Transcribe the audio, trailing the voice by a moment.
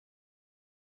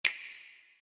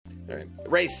Alright.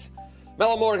 Race!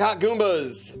 Mellow Morg Hot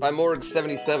Goombas by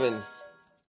Morg77.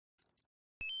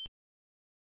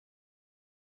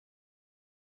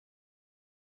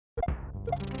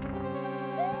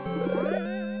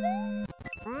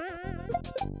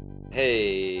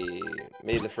 Hey,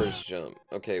 made the first jump.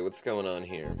 Okay, what's going on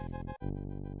here?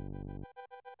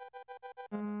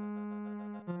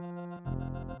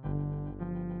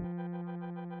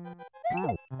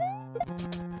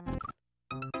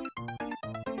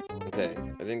 Okay,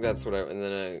 I think that's what and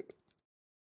then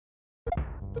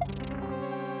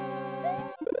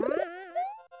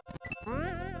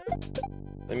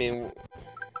I mean,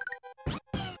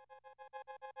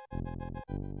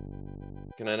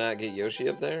 can I not get Yoshi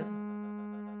up there?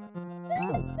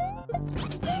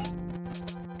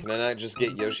 Can I not just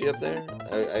get Yoshi up there?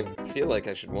 I feel like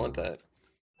I should want that.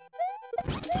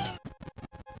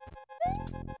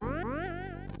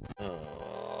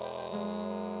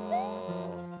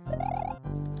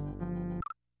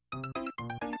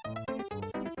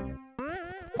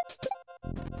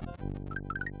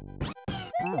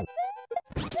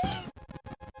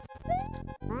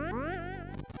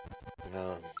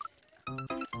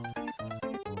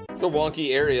 It's a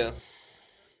wonky area.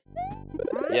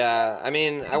 Yeah, I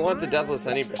mean, I want the Deathless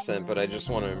any %, but I just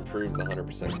want to improve the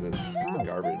 100% because it's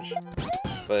garbage.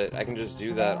 But I can just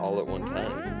do that all at one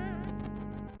time.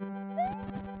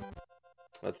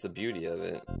 That's the beauty of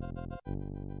it.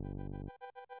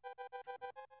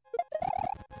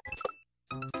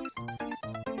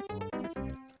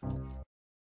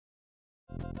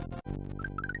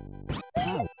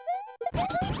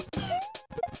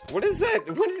 What is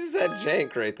that? What is that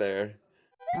jank right there?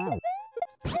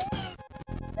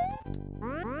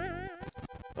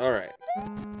 Alright.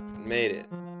 Made it.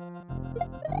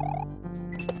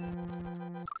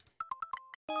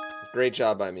 Great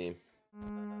job by me.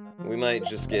 We might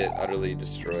just get utterly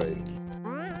destroyed.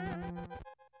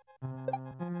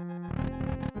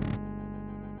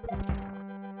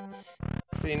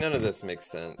 See, none of this makes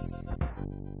sense.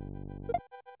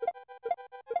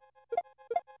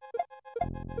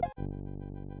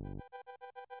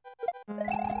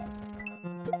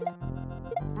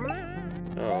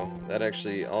 Oh, that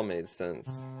actually all made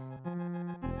sense.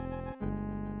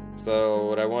 So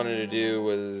what I wanted to do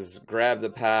was grab the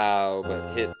POW,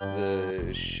 but hit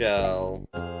the shell,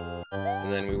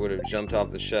 and then we would have jumped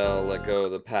off the shell, let go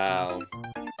of the POW.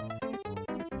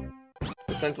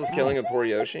 The senseless killing of poor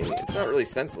Yoshi? It's not really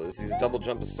senseless. He's a double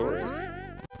jumposaurus.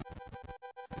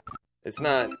 It's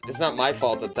not my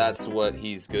fault that that's what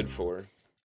he's good for.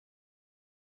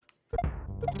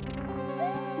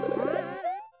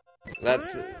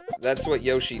 That's what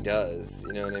Yoshi does,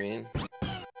 you know what I mean?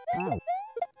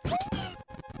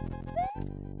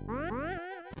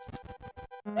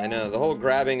 I know, the whole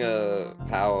grabbing a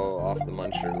POW off the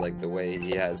muncher, like the way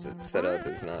he has it set up,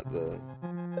 is not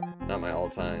my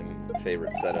all-time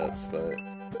favorite setups, but,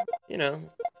 you know.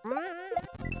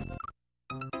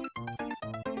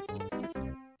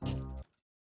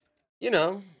 You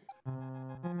know.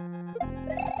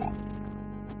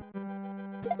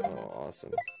 Oh,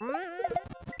 awesome.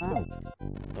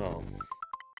 Oh.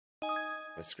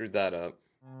 I screwed that up.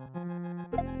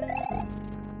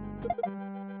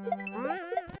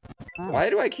 Why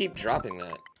do I keep dropping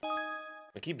that?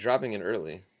 I keep dropping it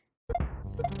early.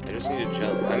 I just need to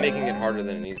jump. I'm making it harder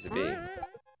than it needs to be.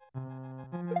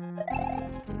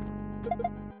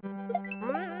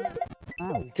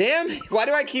 Damn! Why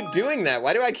do I keep doing that?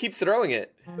 Why do I keep throwing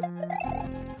it?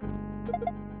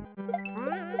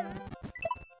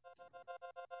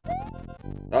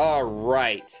 All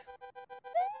right.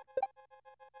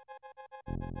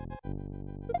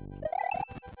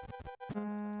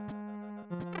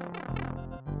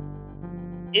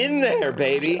 In there,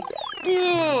 baby.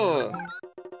 Ugh.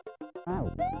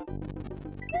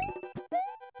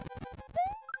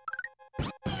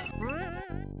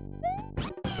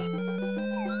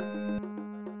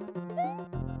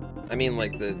 I mean,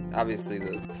 like, obviously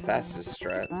the fastest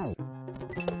strats.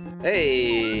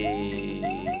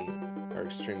 Hey! Are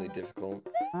extremely difficult.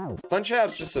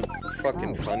 Punch-Out's just a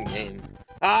fucking fun game.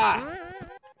 Ah!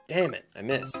 Damn it, I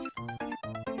missed.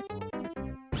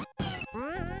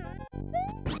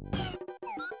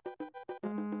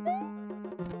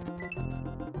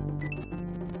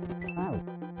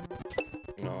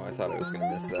 Oh, I thought I was gonna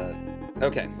miss that.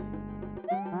 Okay.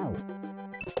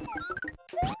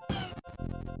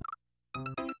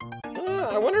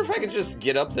 I wonder if I could just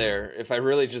get up there if I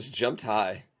really just jumped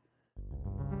high.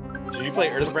 Did you play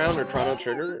Earthbound or Chrono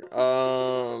Trigger?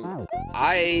 I'm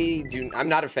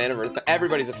not a fan of Earthbound.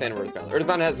 Everybody's a fan of Earthbound.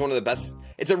 Earthbound has one of the best.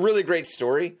 It's a really great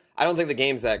story. I don't think the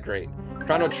game's that great.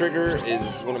 Chrono Trigger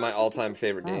is one of my all-time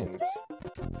favorite games.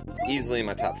 Easily in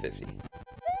my top 50.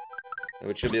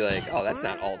 Which should be like, oh, that's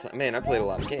not all-time. Man, I played a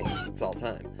lot of games. It's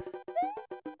all-time.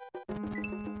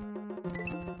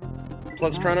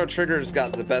 Plus, Chrono Trigger's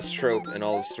got the best trope in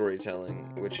all of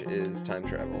storytelling, which is time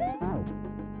travel.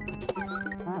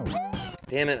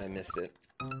 Damn it, I missed it.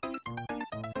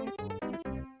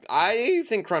 I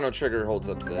think Chrono Trigger holds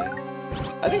up today.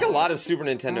 I think a lot of Super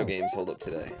Nintendo games hold up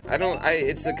today.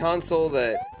 It's a console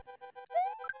that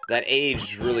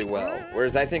aged really well.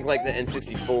 Whereas I think like the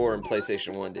N64 and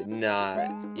PlayStation 1 did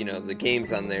not, you know, the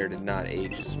games on there did not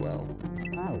age as well.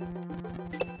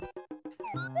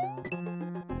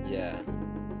 Yeah.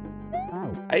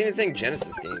 I even think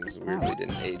Genesis games weirdly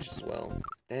didn't age as well.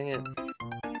 Dang it.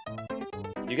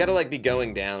 You gotta like be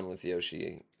going down with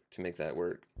Yoshi to make that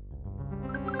work.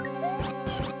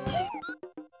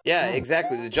 Yeah,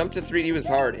 exactly. The jump to 3D was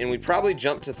hard, and we probably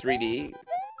jumped to 3D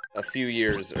a few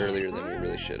years earlier than we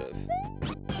really should have.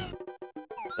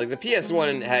 Like, the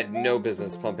PS1 had no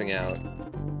business pumping out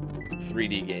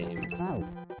 3D games.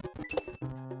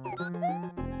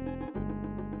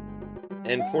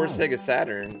 And poor Sega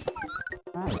Saturn...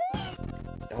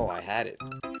 Oh, I had it.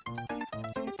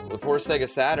 The poor Sega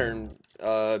Saturn,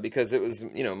 because it was,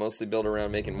 you know, mostly built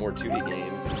around making more 2D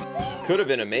games, could have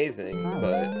been amazing,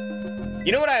 but...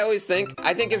 You know what I always think?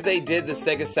 I think if they did the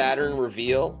Sega Saturn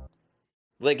reveal,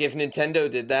 like if Nintendo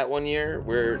did that one year,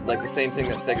 where like the same thing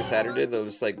that Sega Saturn did, that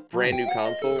was like brand new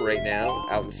console right now,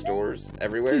 out in stores,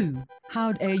 everywhere.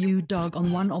 How dare you dog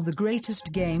on one of the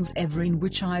greatest games ever in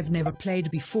which I've never played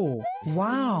before.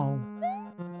 Wow.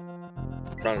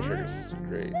 Chrono Trigger's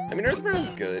great. I mean,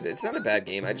 Earthbound's good. It's not a bad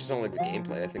game. I just don't like the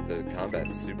gameplay. I think the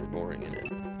combat's super boring in it.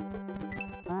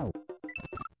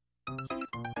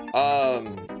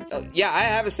 Yeah, I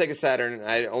have a Sega Saturn.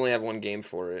 I only have one game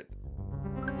for it.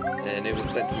 And it was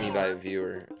sent to me by a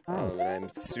viewer. And I'm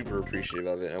super appreciative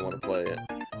of it. I want to play it.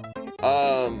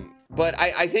 But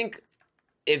I think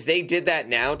if they did that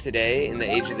now, today, in the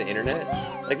age of the internet,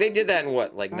 like they did that in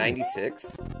what, like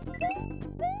 96?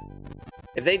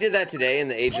 If they did that today in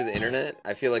the age of the internet,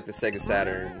 I feel like the Sega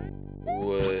Saturn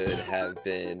would have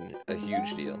been a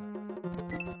huge deal.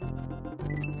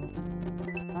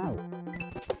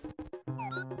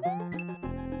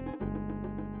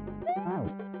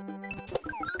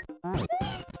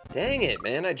 Dang it,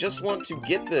 man, I just want to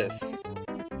get this.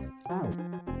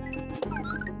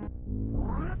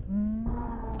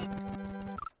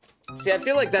 See, I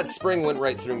feel like that spring went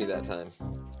right through me that time.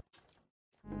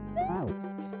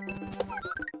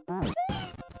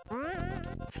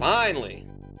 Finally!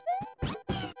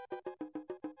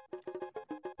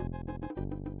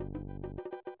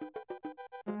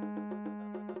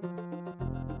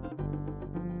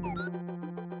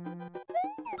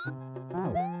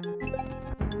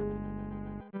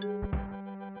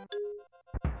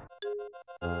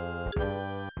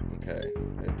 Okay,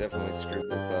 I definitely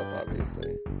screwed this up,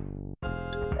 obviously.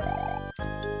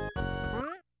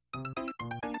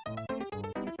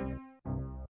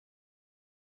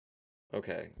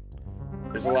 Okay,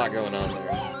 there's a lot going on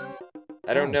there.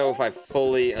 I don't know if I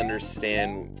fully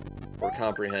understand or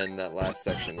comprehend that last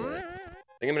section yet. I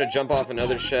think I'm gonna jump off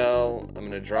another shell. I'm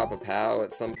gonna drop a POW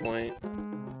at some point. Oh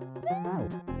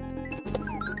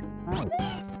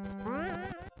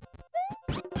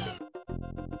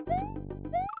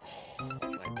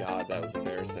my god, that was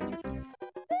embarrassing.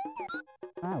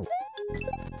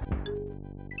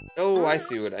 Oh, I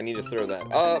see what I need to throw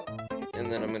that up,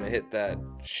 and then I'm gonna hit that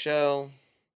shell.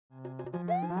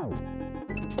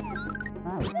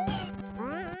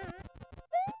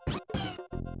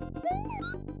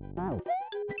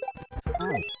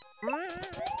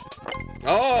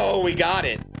 Oh, we got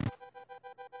it.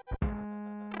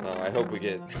 Oh, I hope we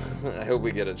get I hope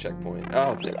we get a checkpoint.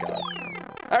 Oh, thank God.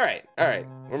 All right.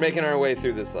 We're making our way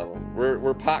through this level.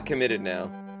 We're pot committed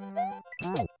now.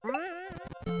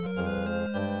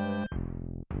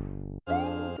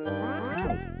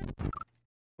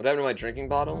 What happened to my drinking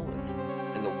bottle? It's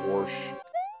in the wash.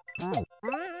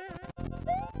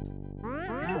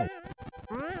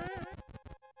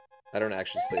 I don't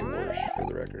actually say wash for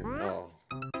the record. Oh.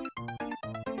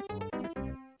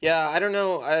 Yeah, I don't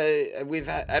know. I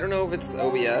don't know if it's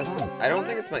OBS. I don't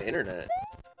think it's my internet.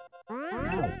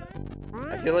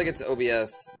 I feel like it's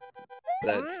OBS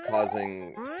that's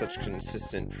causing such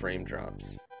consistent frame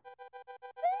drops.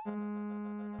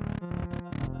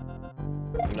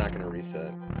 I'm not gonna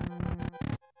reset.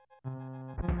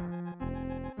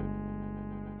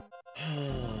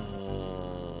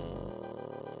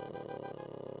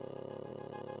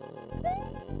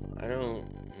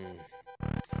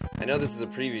 I know this is a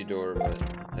preview door, but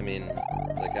I mean,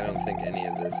 Like, I don't think any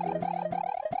of this is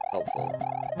helpful.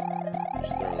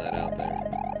 Just throwing that out there.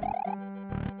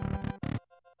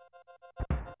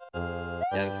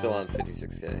 Yeah, I'm still on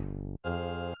 56K.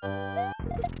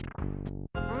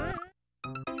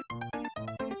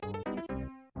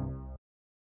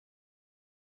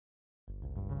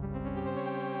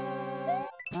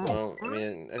 Well, I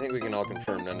mean, I think we can all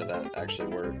confirm none of that actually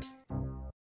worked.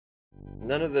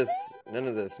 None of this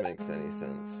makes any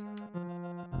sense.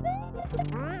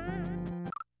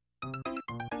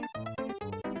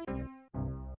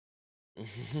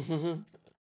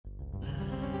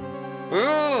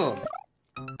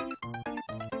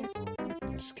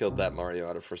 Just killed that Mario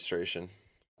out of frustration.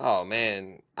 Oh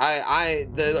man,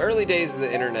 the early days of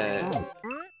the internet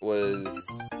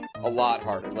was a lot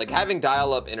harder. Like having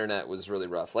dial-up internet was really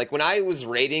rough. Like when I was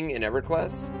raiding in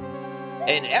EverQuest,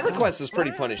 and EverQuest was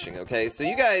pretty punishing, okay? So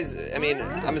you guys, I mean,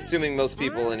 I'm assuming most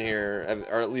people in here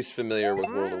are at least familiar with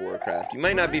World of Warcraft. You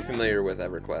might not be familiar with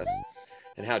EverQuest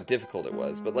and how difficult it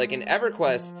was, but like in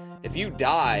EverQuest, if you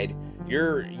died,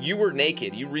 you were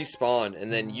naked, you respawned,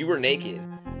 and then you were naked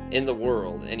in the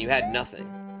world, and you had nothing.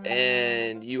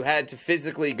 And you had to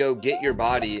physically go get your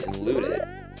body and loot it.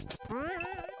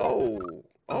 Oh,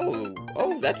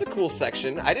 that's a cool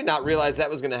section. I did not realize that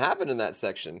was gonna happen in that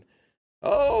section.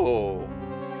 Oh,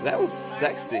 that was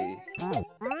sexy.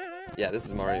 Yeah, this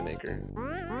is Mario Maker.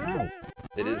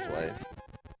 It is wife.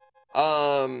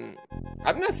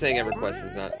 I'm not saying EverQuest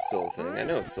is not still a thing. I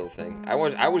know it's still a thing. I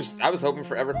was hoping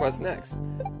for EverQuest next.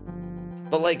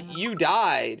 But like you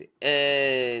died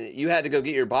and you had to go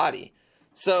get your body.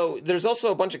 So there's also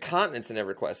a bunch of continents in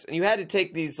EverQuest, and you had to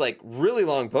take these like really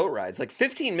long boat rides, like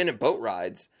 15-minute boat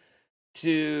rides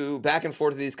to back and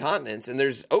forth to these continents. And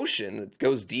there's ocean that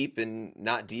goes deep and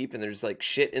not deep, and there's like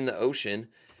shit in the ocean.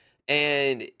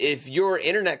 And if your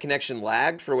internet connection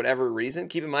lagged for whatever reason,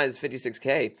 keep in mind it's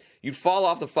 56K, you'd fall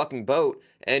off the fucking boat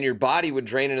and your body would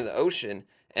drain into the ocean,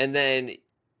 and then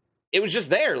it was just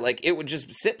there. Like it would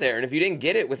just sit there, and if you didn't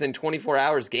get it within 24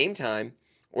 hours game time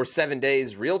or 7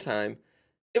 days real time,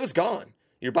 it was gone.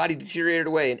 Your body deteriorated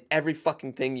away and every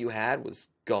fucking thing you had was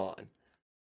gone.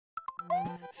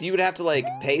 So you would have to like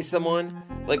pay someone.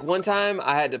 Like one time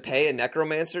I had to pay a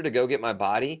necromancer to go get my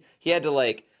body. He had to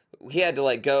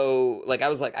go, like I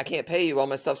was like, I can't pay you, all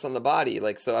my stuff's on the body.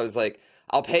 Like, so I was like,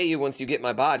 I'll pay you once you get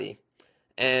my body.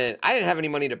 And I didn't have any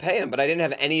money to pay him, but I didn't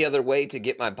have any other way to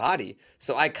get my body.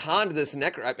 So I conned this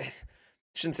I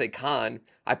shouldn't say con.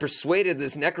 I persuaded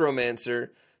this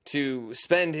necromancer to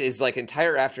spend his like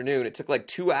entire afternoon. It took like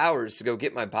 2 hours to go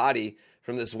get my body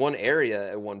from this one area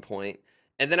at one point.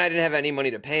 And then I didn't have any money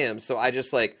to pay him. So I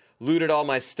just like looted all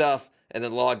my stuff and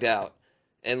then logged out.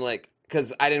 And like,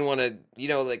 cause I didn't want to, you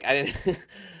know, like I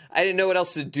didn't know what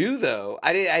else to do though.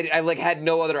 I like had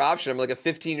no other option. I'm like a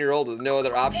 15-year-old with no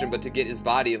other option but to get his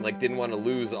body, and like didn't want to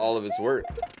lose all of his work.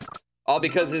 All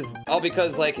because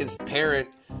like his parent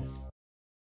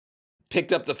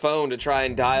picked up the phone to try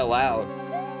and dial out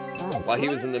while he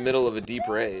was in the middle of a deep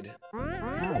raid.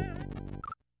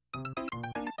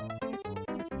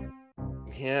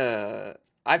 Yeah.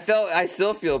 I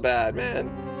still feel bad, man.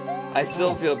 I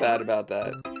still feel bad about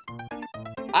that.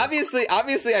 Obviously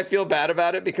I feel bad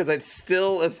about it because it's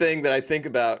still a thing that I think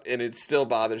about, and it still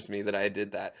bothers me that I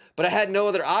did that. But I had no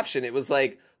other option. It was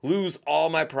like lose all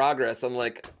my progress on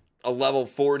like a level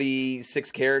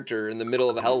 46 character in the middle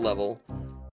of a hell level.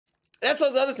 That's the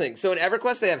other thing. So in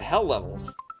EverQuest they have hell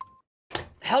levels.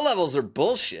 Hell levels are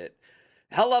bullshit.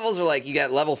 Hell levels are like you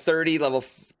got level 30, level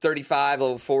 35,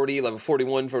 level 40, level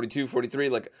 41, 42, 43,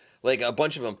 like a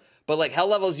bunch of them. But like hell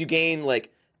levels you gain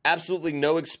like absolutely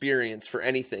no experience for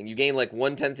anything. You gain like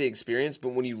 1/10 the experience, but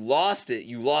when you lost it,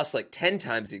 you lost like 10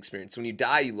 times the experience. When you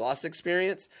die, you lost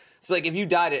experience. So like if you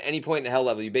died at any point in a hell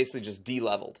level, you basically just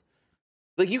de-leveled.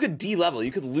 Like you could de-level,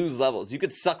 you could lose levels. You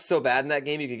could suck so bad in that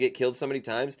game, you could get killed so many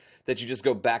times that you just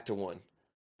go back to 1.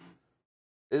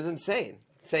 It was insane.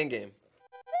 Insane game.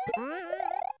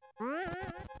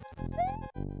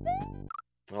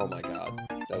 Oh my god,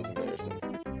 that was embarrassing.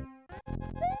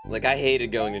 Like, I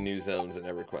hated going to new zones in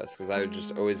EverQuest because I would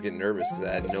just always get nervous because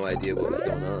I had no idea what was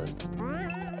going on.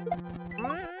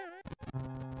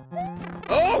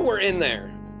 Oh, we're in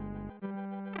there!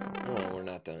 Oh, we're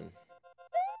not done.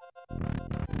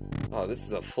 Oh, this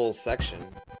is a full section.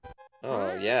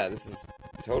 Oh, yeah, this is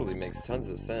totally makes tons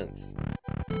of sense.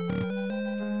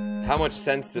 How much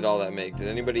sense did all that make? Did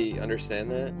anybody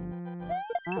understand that?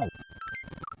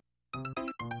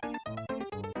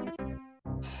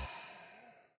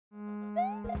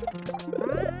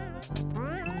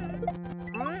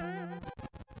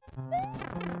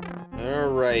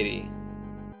 Alrighty.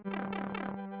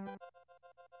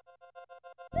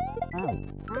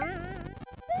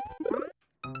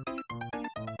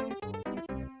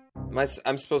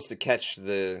 I'm supposed to catch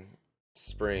the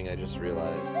spring, I just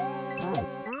realized.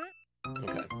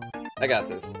 Okay. I got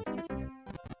this.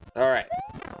 Alright.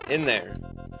 In there.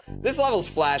 This level's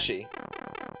flashy.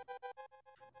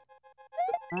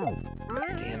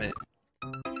 Damn it.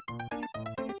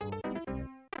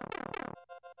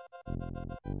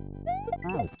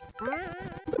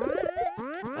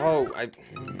 Oh,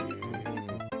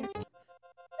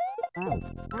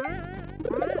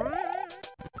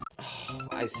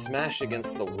 I smash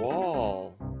against the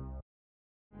wall.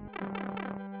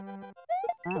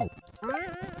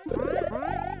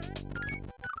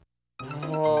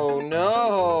 Oh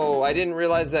no! I didn't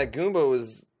realize that Goomba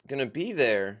was gonna be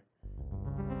there.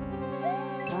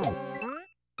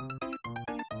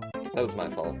 That was my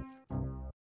fault.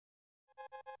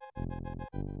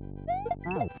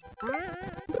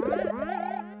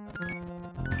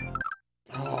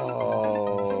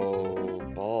 Oh,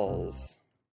 balls.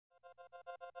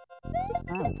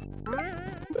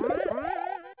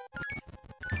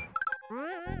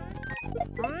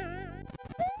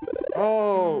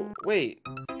 Oh, wait.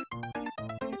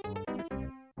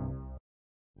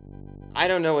 I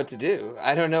don't know what to do.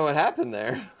 I don't know what happened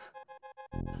there.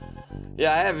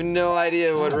 Yeah, I have no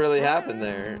idea what really happened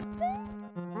there.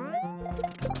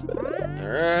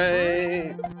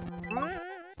 Alright.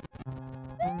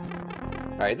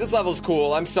 Alright, this level's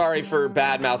cool. I'm sorry for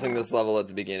bad-mouthing this level at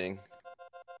the beginning.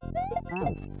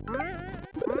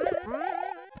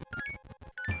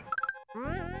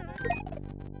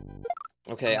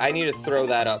 Okay, I need to throw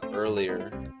that up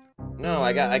earlier. No,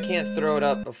 I can't throw it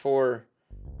up before...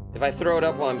 If I throw it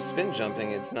up while I'm spin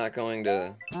jumping, it's not going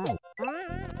to...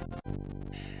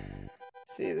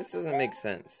 See, this doesn't make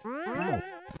sense.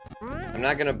 I'm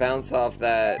not gonna bounce off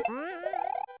that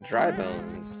dry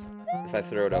bones if I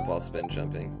throw it up while spin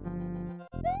jumping.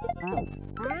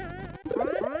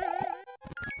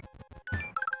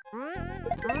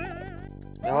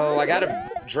 Oh, I gotta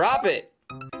drop it!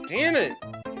 Damn it!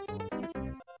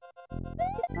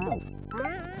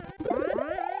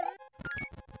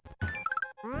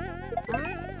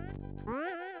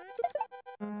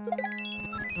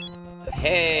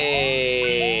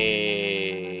 Hey!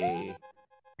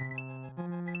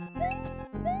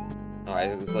 Oh,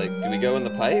 I was like, do we go in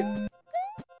the pipe?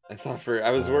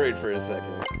 I was worried for a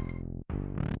second.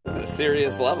 This is a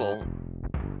serious level.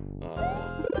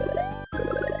 Oh.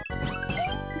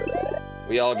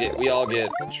 We all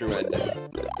get true ending.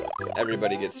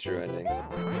 Everybody gets true ending.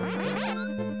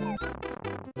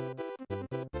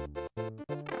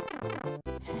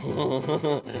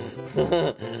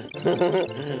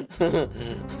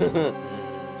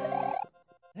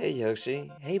 Hey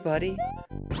Yoshi, hey buddy.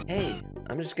 Hey,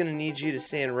 I'm just gonna need you to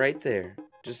stand right there.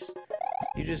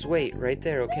 You just wait right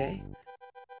there, okay?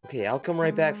 Okay, I'll come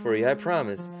right back for you, I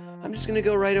promise. I'm just gonna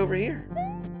go right over here.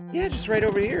 Yeah, just right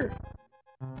over here.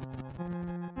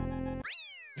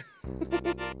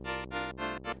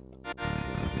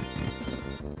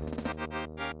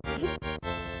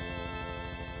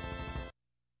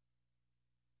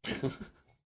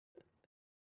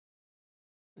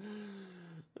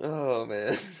 Oh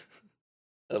man,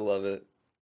 I love it.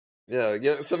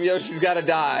 Yeah, some Yoshis gotta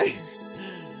die,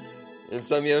 and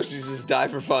some Yoshis just die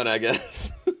for fun, I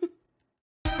guess.